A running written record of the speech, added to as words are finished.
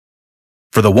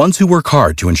For the ones who work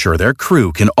hard to ensure their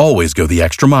crew can always go the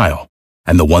extra mile,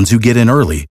 and the ones who get in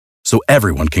early so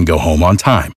everyone can go home on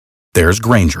time, there's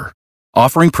Grainger,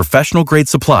 offering professional-grade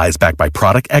supplies backed by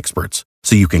product experts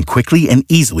so you can quickly and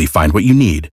easily find what you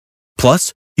need.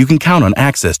 Plus, you can count on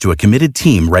access to a committed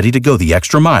team ready to go the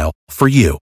extra mile for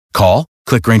you. Call,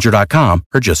 click Grainger.com,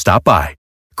 or just stop by.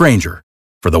 Grainger,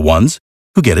 for the ones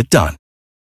who get it done.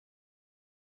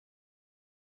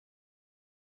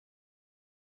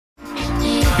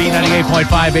 B98.5,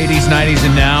 80s, 90s,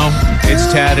 and now.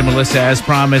 It's Tad and Melissa. As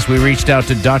promised, we reached out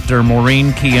to Dr.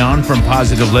 Maureen Keown from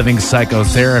Positive Living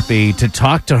Psychotherapy to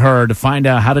talk to her, to find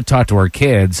out how to talk to her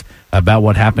kids about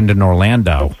what happened in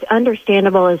Orlando. It's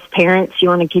understandable as parents, you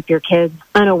want to keep your kids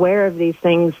unaware of these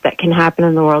things that can happen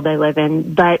in the world they live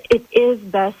in, but it is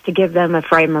best to give them a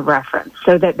frame of reference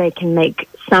so that they can make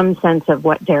some sense of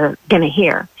what they're going to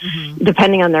hear. Mm-hmm.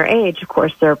 Depending on their age, of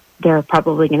course, they're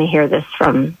probably going to hear this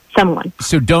from someone.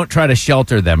 So don't try to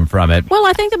shelter them from it. Well,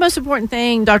 I think the most important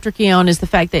thing, Dr. Keown, is the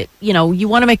fact that, you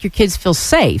want to make your kids feel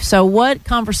safe. So what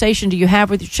conversation do you have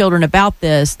with your children about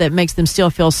this that makes them still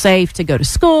feel safe to go to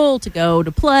school, to go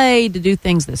to play, to do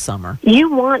things this summer?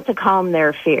 You want to calm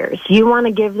their fears. You want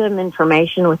to give them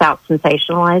information without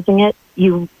sensationalizing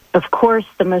it. Of course,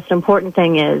 the most important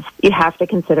thing is you have to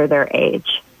consider their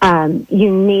age.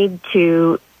 You need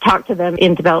to talk to them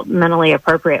in developmentally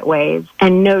appropriate ways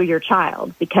and know your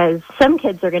child, because some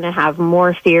kids are going to have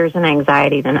more fears and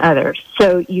anxiety than others.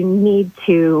 So you need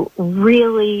to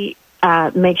really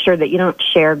make sure that you don't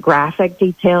share graphic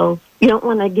details. You don't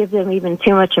want to give them even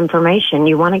too much information.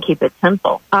 You want to keep it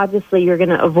simple. Obviously, you're going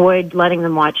to avoid letting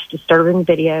them watch disturbing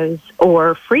videos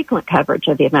or frequent coverage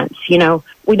of the events.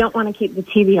 We don't want to keep the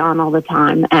TV on all the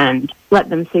time and let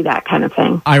them see that kind of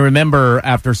thing. I remember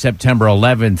after September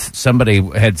 11th, somebody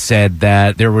had said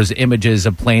that there was images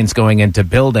of planes going into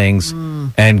buildings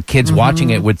and kids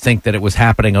watching it would think that it was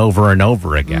happening over and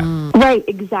over again. Right,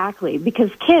 exactly.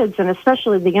 Because kids, and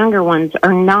especially the younger ones,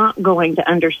 are not going to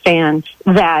understand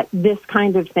that this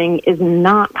kind of thing is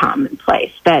not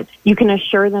commonplace, that you can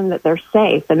assure them that they're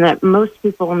safe and that most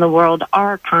people in the world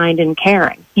are kind and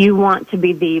caring. You want to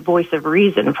be the voice of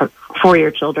reason for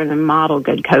your children and model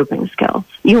good coping skills.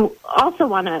 You also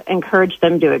want to encourage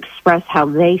them to express how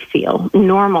they feel,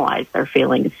 normalize their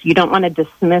feelings. You don't want to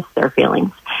dismiss their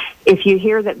feelings. If you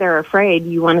hear that they're afraid,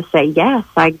 you want to say, yes,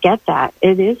 I get that.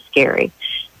 It is scary.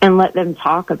 And let them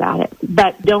talk about it.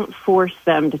 But don't force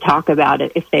them to talk about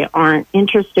it if they aren't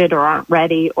interested or aren't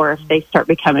ready, or if they start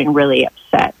becoming really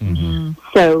upset. Mm-hmm.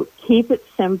 So keep it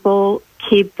simple.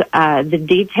 Keep the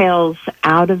details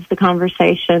out of the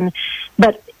conversation.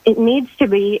 But it needs to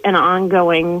be an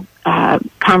ongoing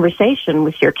conversation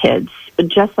with your kids,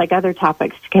 just like other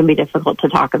topics can be difficult to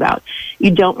talk about.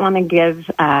 You don't want to give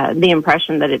the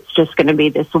impression that it's just going to be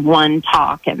this one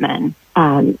talk and then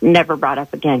never brought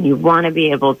up again. You want to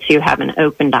be able to have an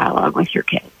open dialogue with your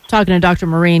kids. Talking to Dr.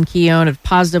 Maureen Keown of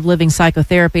Positive Living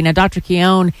Psychotherapy. Now, Dr.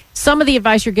 Keown, some of the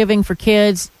advice you're giving for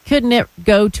kids, couldn't it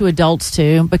go to adults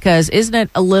too? Because isn't it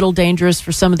a little dangerous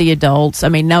for some of the adults? I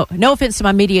mean, no offense to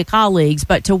my media colleagues,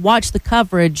 but to watch the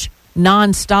coverage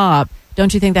nonstop,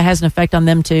 don't you think that has an effect on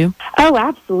them too? Oh,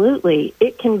 absolutely.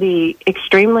 It can be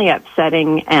extremely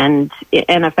upsetting and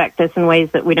affect us in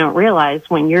ways that we don't realize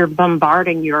when you're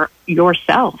bombarding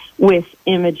yourself with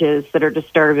images that are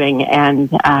disturbing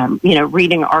and,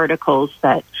 reading articles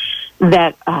that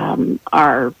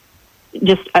are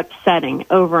just upsetting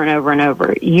over and over and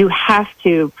over. You have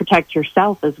to protect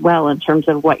yourself as well in terms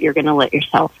of what you're going to let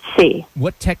yourself see.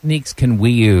 What techniques can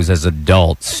we use as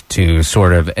adults to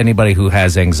sort of anybody who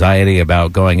has anxiety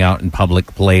about going out in public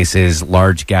places,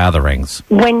 large gatherings?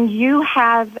 When you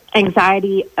have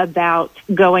anxiety about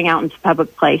going out into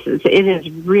public places, it is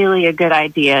really a good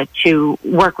idea to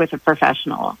work with a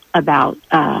professional about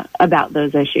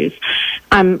those issues.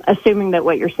 I'm assuming that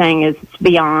what you're saying is it's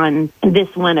beyond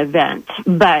this one event,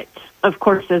 but of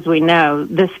course, as we know,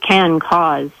 this can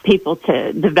cause people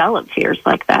to develop fears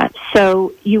like that.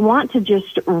 So you want to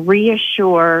just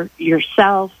reassure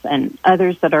yourself and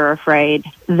others that are afraid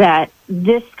that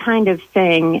this kind of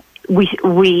thing,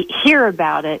 we hear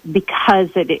about it because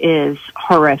it is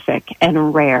horrific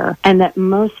and rare, and that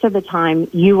most of the time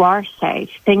you are safe.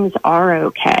 Things are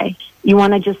okay. You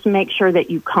want to just make sure that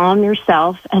you calm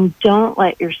yourself and don't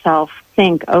let yourself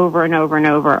think over and over and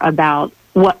over about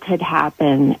what could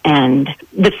happen and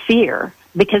the fear,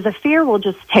 because the fear will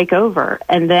just take over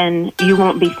and then you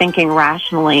won't be thinking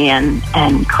rationally and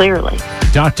clearly.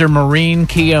 Dr. Maureen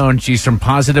Keown, she's from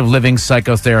Positive Living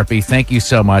Psychotherapy. Thank you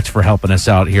so much for helping us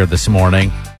out here this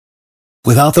morning.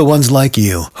 Without the ones like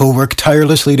you, who work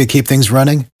tirelessly to keep things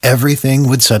running, everything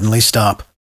would suddenly stop.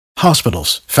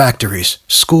 Hospitals, factories,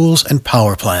 schools, and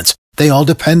power plants, they all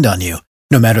depend on you.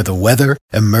 No matter the weather,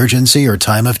 emergency, or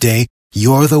time of day,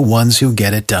 you're the ones who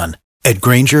get it done. At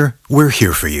Grainger, we're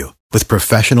here for you with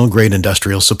professional-grade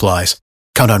industrial supplies.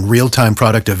 Count on real-time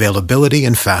product availability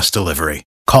and fast delivery.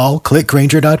 Call, click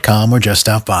Grainger.com, or just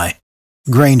stop by.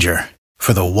 Grainger,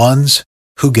 for the ones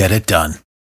who get it done.